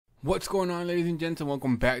What's going on, ladies and gents, and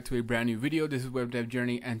welcome back to a brand new video. This is Web Dev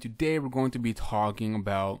Journey, and today we're going to be talking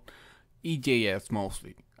about EJS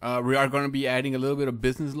mostly. We are going to be adding a little bit of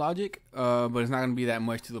business logic, but it's not going to be that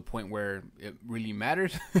much to the point where it really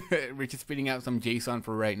matters. We're just spitting out some JSON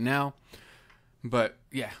for right now. But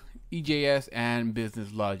yeah, EJS and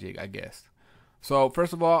business logic, I guess. So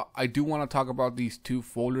first of all, I do want to talk about these two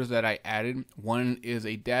folders that I added. One is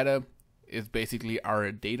a data, is basically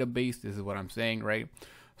our database. This is what I'm saying, right?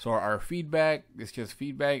 So our feedback is just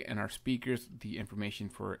feedback, and our speakers, the information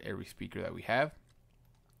for every speaker that we have.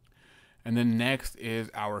 And then next is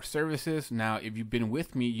our services. Now, if you've been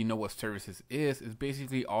with me, you know what services is. It's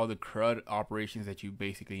basically all the CRUD operations that you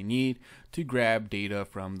basically need to grab data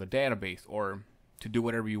from the database or to do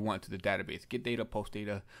whatever you want to the database. Get data, post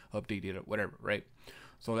data, update data, whatever, right?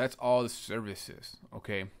 So that's all the services,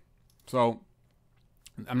 okay? So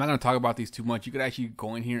I'm not going to talk about these too much. You could actually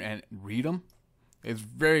go in here and read them. It's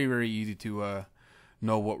very, very easy to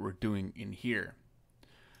know what we're doing in here.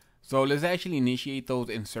 So let's actually initiate those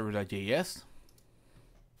in server.js.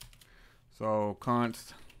 So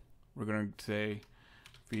const, we're going to say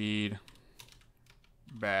feedback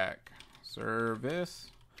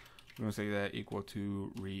service. We're going to say that equal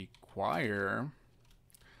to require.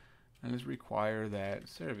 And let's require that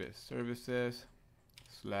services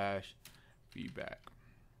slash feedback.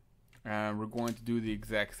 And we're going to do the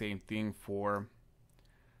exact same thing for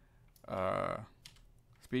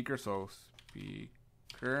speaker, so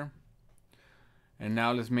speaker. And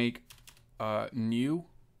now let's make new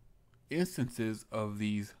instances of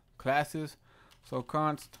these classes. So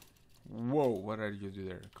const, whoa, what did I just do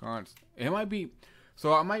there? Const, it might be,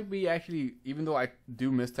 so I might be actually, even though I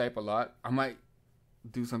do mistype a lot, I might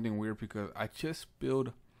do something weird because I just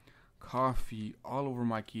spilled coffee all over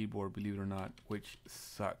my keyboard, believe it or not, which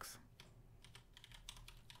sucks.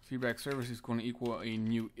 Feedback service is going to equal a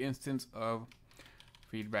new instance of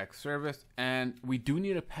feedback service, and we do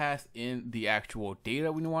need to pass in the actual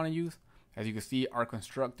data we want to use. As you can see, our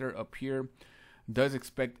constructor up here does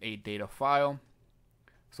expect a data file,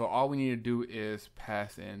 so all we need to do is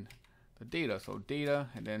pass in the data. So data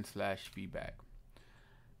and then slash feedback.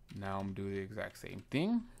 Now I'm doing the exact same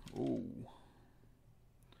thing. Ooh.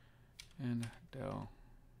 And now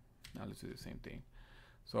let's do the same thing.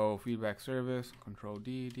 So feedback service, control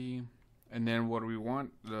D, and then what do we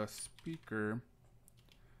want? The speaker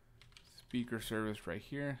service right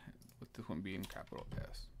here, with this one being capital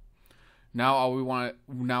S. Now all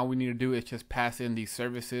we need to do is just pass in these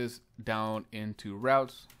services down into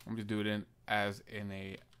routes. I'm just doing it as in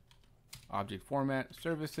a object format,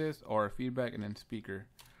 services or feedback, and then speaker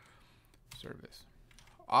service.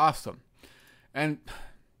 Awesome. And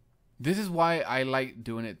this is why I like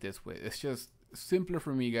doing it this way. It's just simpler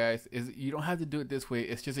for me, guys. Is you don't have to do it this way.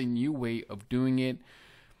 It's just a new way of doing it.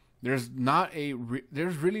 There's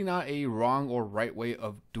really not a wrong or right way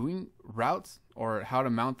of doing routes or how to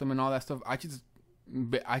mount them and all that stuff. I just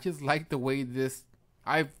like the way this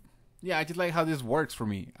I just like how this works for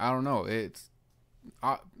me. I don't know. It's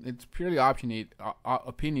purely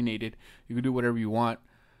opinionated. You can do whatever you want.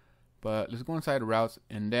 But let's go inside the routes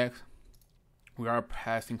index. We are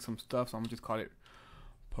passing some stuff, so I'm gonna just call it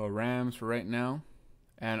params for right now,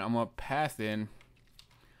 and I'm gonna pass in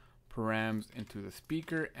params into the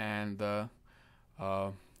speaker and the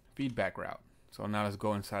feedback route. So now let's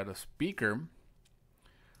go inside the speaker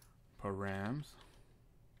params,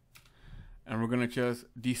 and we're gonna just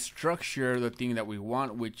destructure the thing that we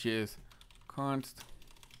want, which is const.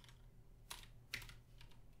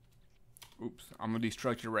 Oops, I'm gonna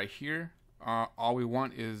destructure right here. All we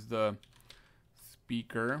want is the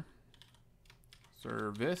speaker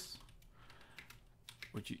service,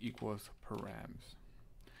 which equals params.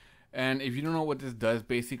 And if you don't know what this does,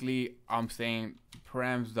 basically I'm saying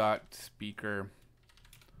params dot speaker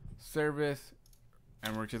service,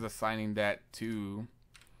 and we're just assigning that to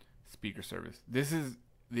speaker service. This is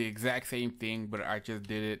the exact same thing, but I just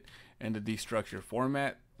did it in the destructure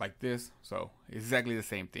format like this. So exactly the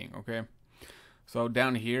same thing. Okay, so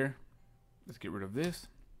down here, let's get rid of this.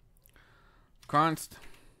 Const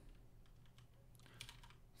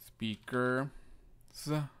speakers,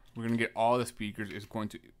 we're gonna get all the speakers is going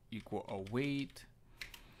to equal await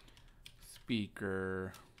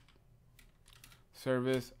speaker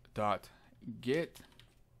service dot get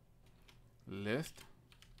list.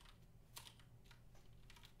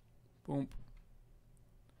 Boom.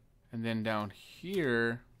 And then down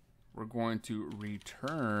here we're going to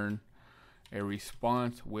return a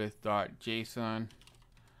response with .json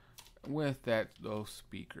with those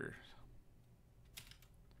speakers,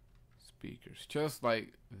 just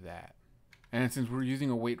like that. And since we're using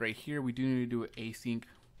await right here, we do need to do an async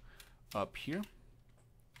up here.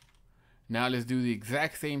 Now let's do the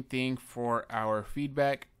exact same thing for our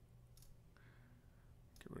feedback.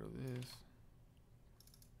 Get rid of this.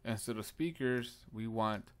 Instead of speakers, we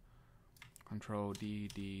want Control D,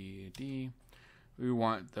 D, D. We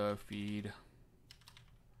want the feedback.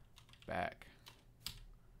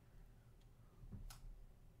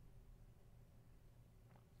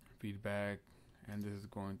 Feedback, and this is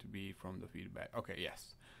going to be from the feedback. Okay,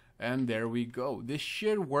 yes. And there we go. This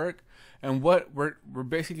should work. And what we're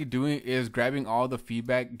basically doing is grabbing all the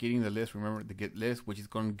feedback, getting the list. Remember the get list, which is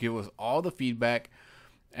going to give us all the feedback.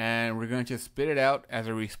 And we're going to just spit it out as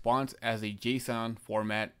a response as a JSON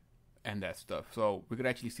format and that stuff. So we could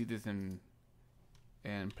actually see this in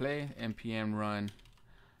play, npm run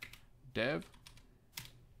dev.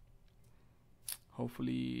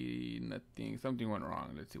 Hopefully something went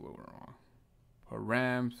wrong. Let's see what went wrong.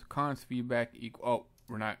 Params, const feedback equal, oh,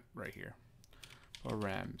 we're not right here.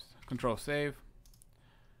 Params, control save.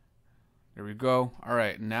 There we go. All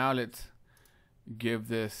right, now let's give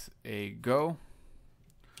this a go.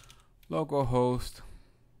 Localhost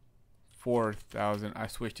 4,000. I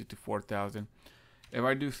switched it to 4,000. If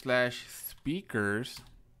I do /speakers,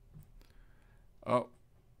 oh,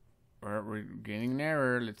 we're getting an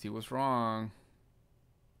error. Let's see what's wrong.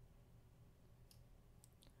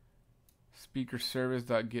 Speaker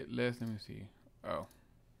service.getList. Let me see. Oh,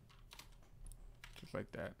 just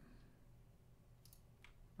like that.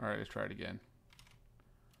 All right, let's try it again.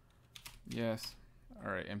 Yes.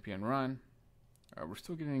 All right, npm run. We're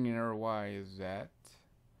still getting an error. Why is that?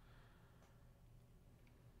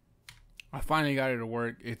 I finally got it to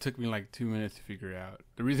work. It took me like 2 minutes to figure it out.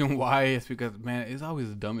 The reason why is because, man, it's always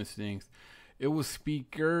the dumbest things. It was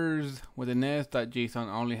speakers with an s.json.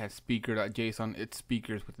 I only had speaker.json. It's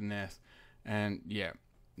speakers with an s. And yeah,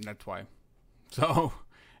 that's why. So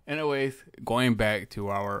anyways, going back to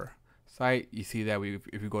our site, you see that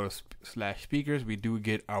if we go to /speakers, we do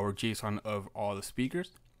get our JSON of all the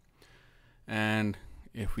speakers. And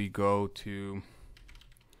if we go to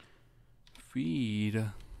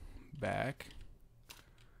feedback,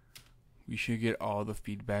 we should get all the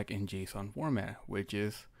feedback in JSON format, which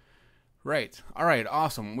is right. All right,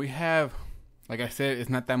 awesome. We have, like I said, it's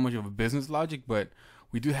not that much of a business logic, but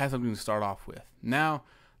we do have something to start off with. Now,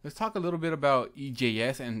 let's talk a little bit about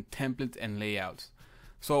EJS and templates and layouts.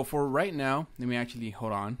 So for right now, let me actually,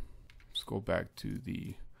 hold on. Let's go back to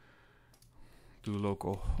the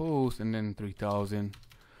local host and then 3000.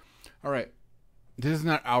 All right, this is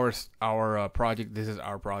not our project. This is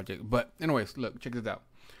our project. But anyways, look, check this out.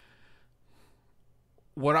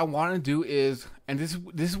 What I want to do is, and this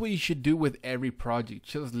is what you should do with every project.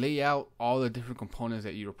 Just lay out all the different components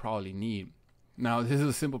that you'll probably need. Now, this is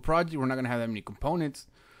a simple project. We're not going to have that many components,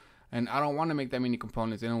 and I don't want to make that many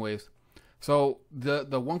components anyways. So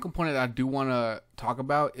the one component I do want to talk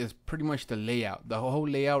about is pretty much the layout, the whole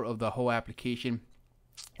layout of the whole application.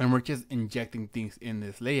 And we're just injecting things in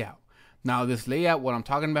this layout. Now, this layout, what I'm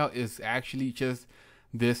talking about is actually just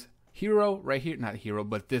this hero right here, not hero,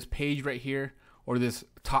 but this page right here, or this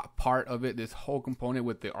top part of it, this whole component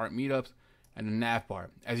with the art meetups and the nav bar.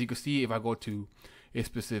 As you can see, if I go to a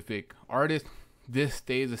specific artist, this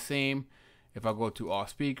stays the same. If I go to all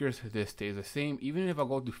speakers, this stays the same. Even if I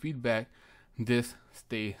go to feedback, this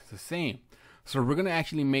stays the same. So we're going to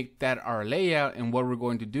actually make that our layout, and what we're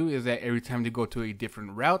going to do is that every time they go to a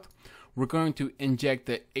different route, we're going to inject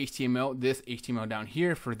the HTML, this HTML down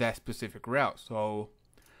here for that specific route. So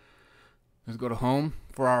let's go to home.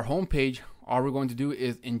 For our home page, all we're going to do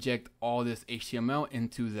is inject all this HTML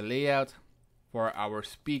into the layout. For our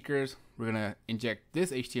speakers, we're going to inject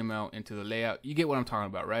this HTML into the layout. You get what I'm talking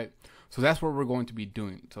about, right? So that's what we're going to be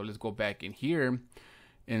doing. So let's go back in here,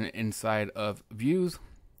 inside of views.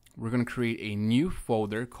 We're going to create a new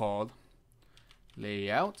folder called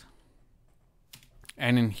layout.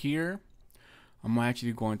 And in here, I'm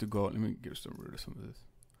actually going to go, let me get rid of some of this.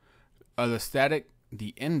 The static,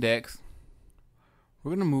 the index,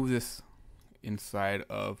 we're going to move this inside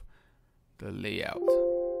of the layout.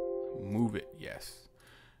 Move it, yes.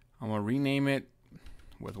 I'm going to rename it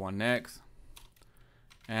with 1x.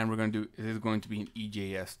 And we're going to do, it is going to be an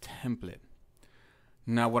EJS template.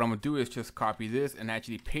 Now what I'm going to do is just copy this and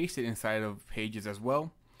actually paste it inside of pages as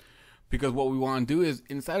well. Because what we want to do is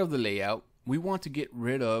inside of the layout, we want to get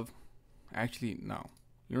rid of, actually, no.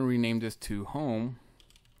 We're going to rename this to home.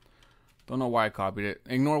 Don't know why I copied it.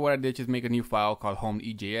 Ignore what I did, just make a new file called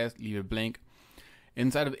home.ejs, leave it blank.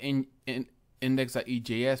 Inside of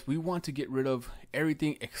index.ejs, we want to get rid of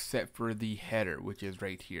everything except for the header, which is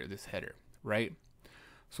right here, this header, right?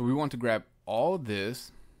 So we want to grab all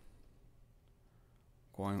this,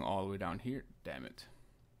 going all the way down here, damn it.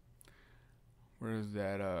 Where is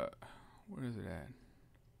that? Where is it at?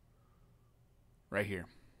 Right here.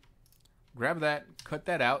 Grab that, cut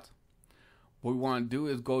that out. What we want to do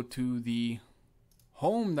is go to the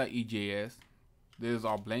home.ejs. This is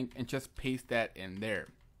all blank, and just paste that in there.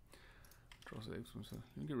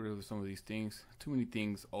 Get rid of some of these things. Too many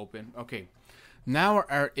things open. Okay. Now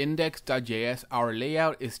our index.js, our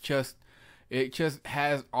layout is just, it just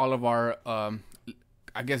has all of our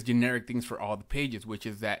I guess generic things for all the pages, which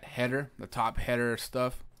is that header, the top header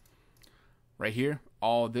stuff right here,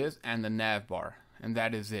 all this, and the nav bar, and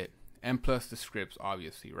that is it. And plus the scripts,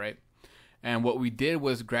 obviously, right? And what we did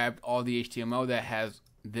was grabbed all the HTML that has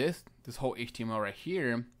this whole HTML right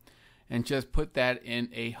here, and just put that in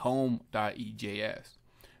a home.ejs.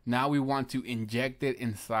 Now we want to inject it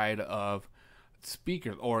inside of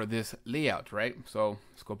speakers or this layout, right? So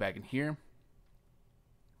let's go back in here.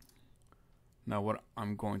 Now what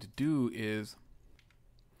I'm going to do is,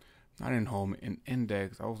 not in home, in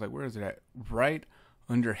index. I was like, where is it at? Right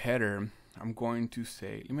under header, I'm going to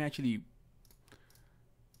say, let me actually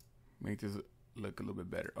make this look a little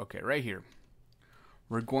bit better. Okay, right here.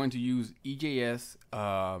 We're going to use EJS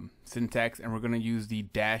syntax, and we're going to use the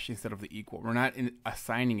dash instead of the equal. We're not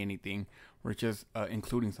assigning anything. We're just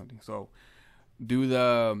including something. So do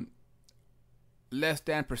the less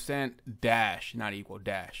than % dash, not equal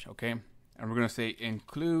dash, okay? And we're going to say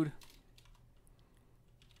include.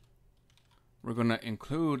 We're going to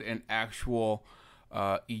include an actual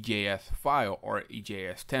EJS file or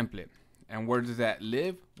EJS template. And where does that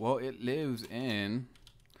live? Well, it lives in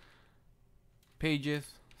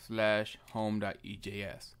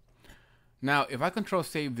pages/home.ejs. Now, if I control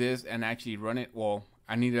save this and actually run it, well,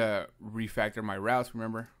 I need to refactor my routes.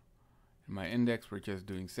 Remember, in my index, we're just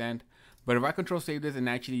doing send. But if I control save this and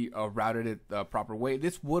actually routed it the proper way,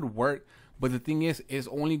 this would work. But the thing is, it's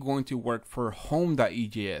only going to work for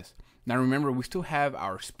home.ejs. Now remember, we still have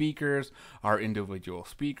our speakers, our individual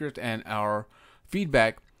speakers, and our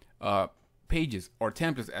feedback pages or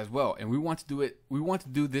templates as well. And we want to do it, we want to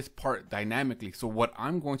do this part dynamically. So what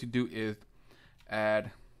I'm going to do is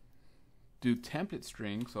do template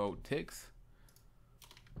string, so ticks.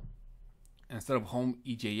 Instead of home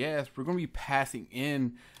EJS, we're going to be passing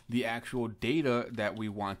in the actual data that we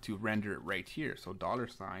want to render right here. So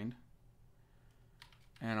 $,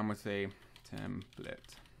 and I'm going to say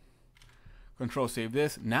template. Control save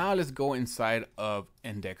this. Now let's go inside of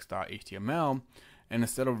index.html, and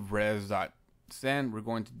instead of res.send, we're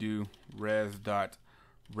going to do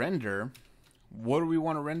res.render. What do we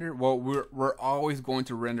want to render? Well, we're always going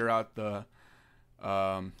to render out the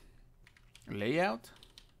layout,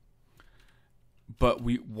 but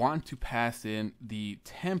we want to pass in the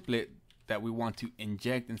template that we want to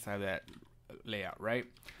inject inside that layout, right?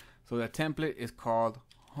 So that template is called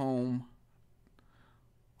home.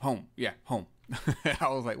 Yeah, home. I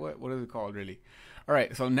was like, what is it called really? All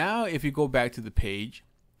right, so now if you go back to the page,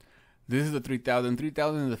 this is the 3000.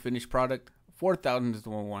 3000 is the finished product. 4000 is the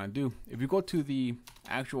one we want to do. If you go to the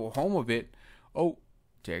actual home of it, oh,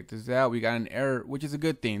 check this out. We got an error, which is a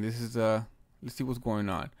good thing. This is let's see what's going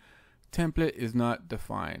on. Template is not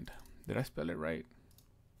defined. Did I spell it right?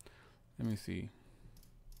 Let me see.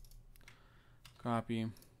 Copy.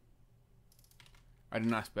 I did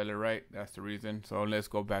not spell it right. That's the reason. So let's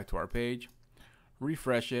go back to our page,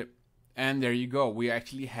 refresh it, and there you go. We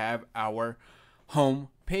actually have our home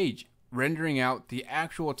page rendering out the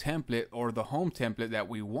actual template or the home template that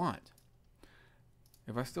we want.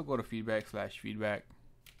 If I still go to feedback/feedback,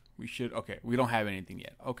 we should, okay, we don't have anything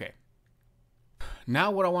yet. Okay. Now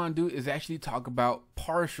what I want to do is actually talk about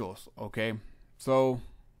partials, okay? So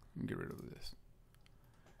let me get rid of this.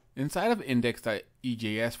 Inside of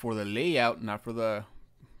index.ejs for the layout, not for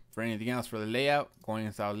anything else, for the layout, going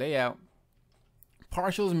inside layout,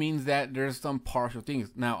 partials means that there's some partial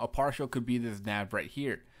things. Now a partial could be this nav right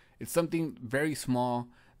here. It's something very small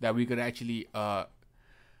that we could actually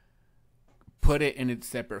put it in its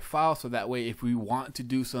separate file, so that way if we want to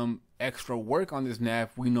do some extra work on this nav,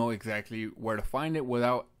 we know exactly where to find it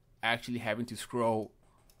without actually having to scroll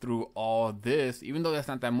through all this, even though that's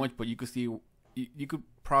not that much. But you could see, you could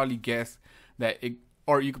probably guess that it,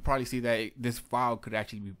 or you could probably see that this file could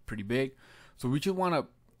actually be pretty big. So we just want to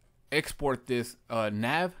export this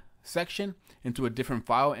nav section into a different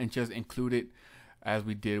file and just include it as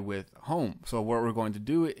we did with home. So what we're going to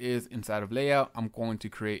do is inside of layout, I'm going to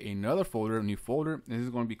create another folder, a new folder. This is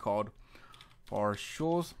going to be called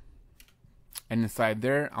partials. And inside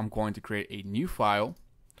there, I'm going to create a new file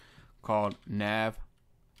called nav.ejs.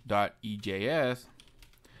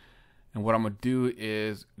 And what I'm going to do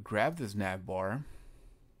is grab this nav bar,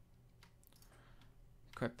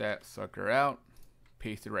 cut that sucker out,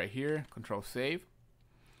 paste it right here, control save.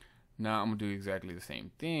 Now I'm gonna do exactly the same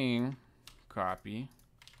thing. Copy,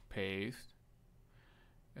 paste.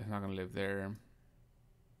 It's not gonna live there.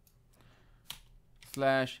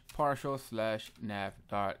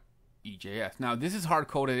 /partial/nav.ejs. Now this is hard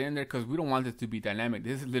coded in there because we don't want it to be dynamic.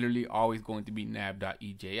 This is literally always going to be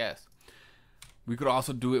nav.ejs. We could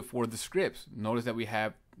also do it for the scripts. Notice that we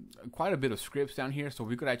have quite a bit of scripts down here, so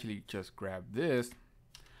we could actually just grab this,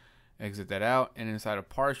 exit that out, and inside of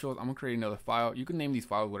partials, I'm gonna create another file. You can name these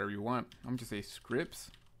files whatever you want. I'm just say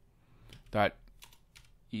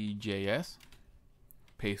scripts.ejs.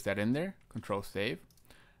 Paste that in there, control save.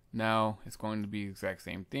 Now it's going to be the exact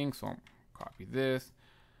same thing, so copy this,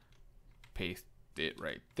 paste it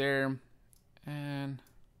right there, and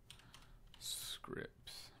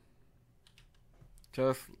scripts.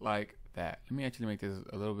 Just like that. Let me actually make this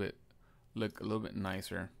a little bit, look a little bit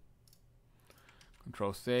nicer.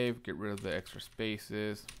 Control save, get rid of the extra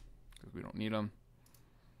spaces because we don't need them.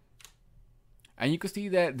 And you can see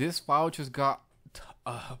that this file just got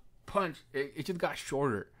punched. It just got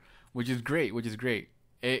shorter, which is great.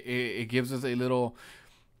 It gives us a little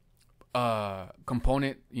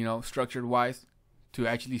component, you know, structured wise, to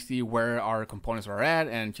actually see where our components are at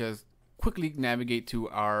and just quickly navigate to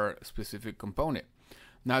our specific component.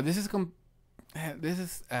 Now this is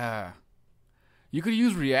you could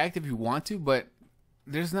use React if you want to, but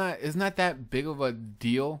it's not that big of a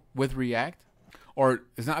deal with React, or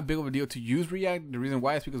it's not a big of a deal to use React. The reason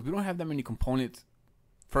why is because we don't have that many components.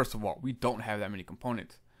 First of all, we don't have that many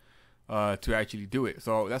components to actually do it.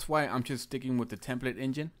 So that's why I'm just sticking with the template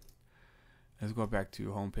engine. Let's go back to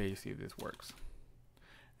homepage, see if this works.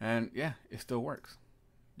 And yeah, it still works.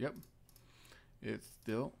 Yep, it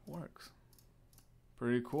still works.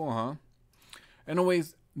 Pretty cool, huh?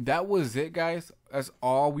 Anyways, that was it, guys. That's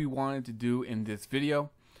all we wanted to do in this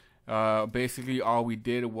video. Basically, all we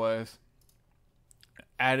did was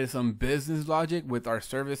added some business logic with our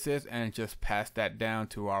services and just passed that down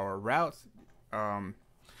to our routes, and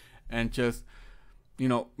just, you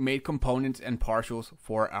know, made components and partials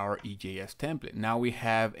for our EJS template. Now we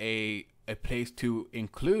have a place to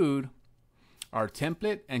include our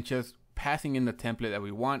template and just passing in the template that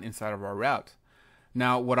we want inside of our routes.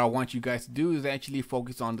 Now, what I want you guys to do is actually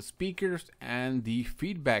focus on the speakers and the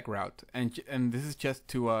feedback route, and this is just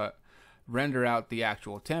to render out the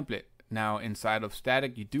actual template. Now, inside of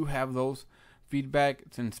static, you do have those feedback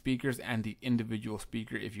and speakers and the individual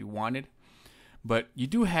speaker if you wanted, but you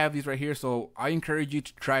do have these right here. So I encourage you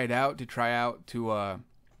to try it out, to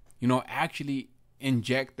you know, actually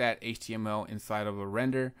inject that HTML inside of a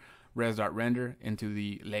res.render into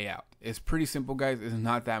the layout. It's pretty simple, guys. It's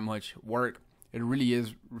not that much work. It really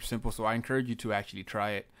is simple, so I encourage you to actually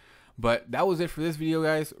try it. But that was it for this video,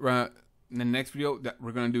 guys. In the next video,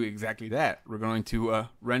 we're going to do exactly that. We're going to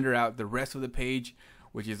render out the rest of the page,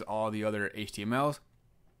 which is all the other HTMLs,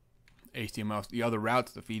 the other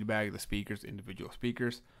routes, the feedback, the speakers, individual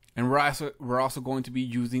speakers. And we're also going to be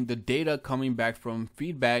using the data coming back from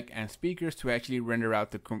feedback and speakers to actually render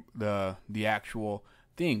out the actual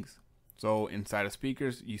things. So inside of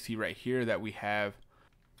speakers, you see right here that we have,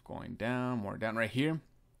 going down, more down right here,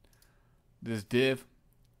 this div.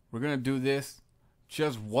 We're gonna do this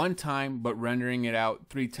just one time, but rendering it out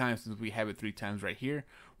 3 times, since we have it 3 times right here.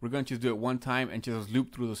 We're gonna just do it one time and just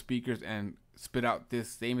loop through the speakers and spit out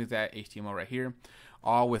this same exact HTML right here,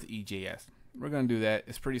 all with EJS. We're gonna do that.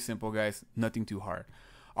 It's pretty simple, guys. Nothing too hard.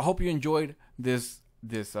 I hope you enjoyed this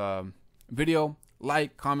video.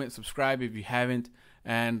 Like, comment, subscribe if you haven't,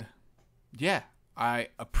 and yeah, I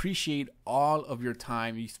appreciate all of your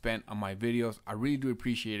time you spent on my videos. I really do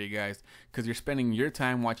appreciate it, guys, because you're spending your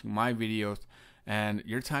time watching my videos, and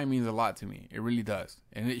your time means a lot to me. It really does,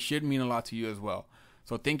 and it should mean a lot to you as well.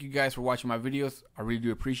 So thank you guys for watching my videos. I really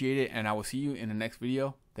do appreciate it, and I will see you in the next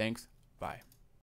video. Thanks. Bye.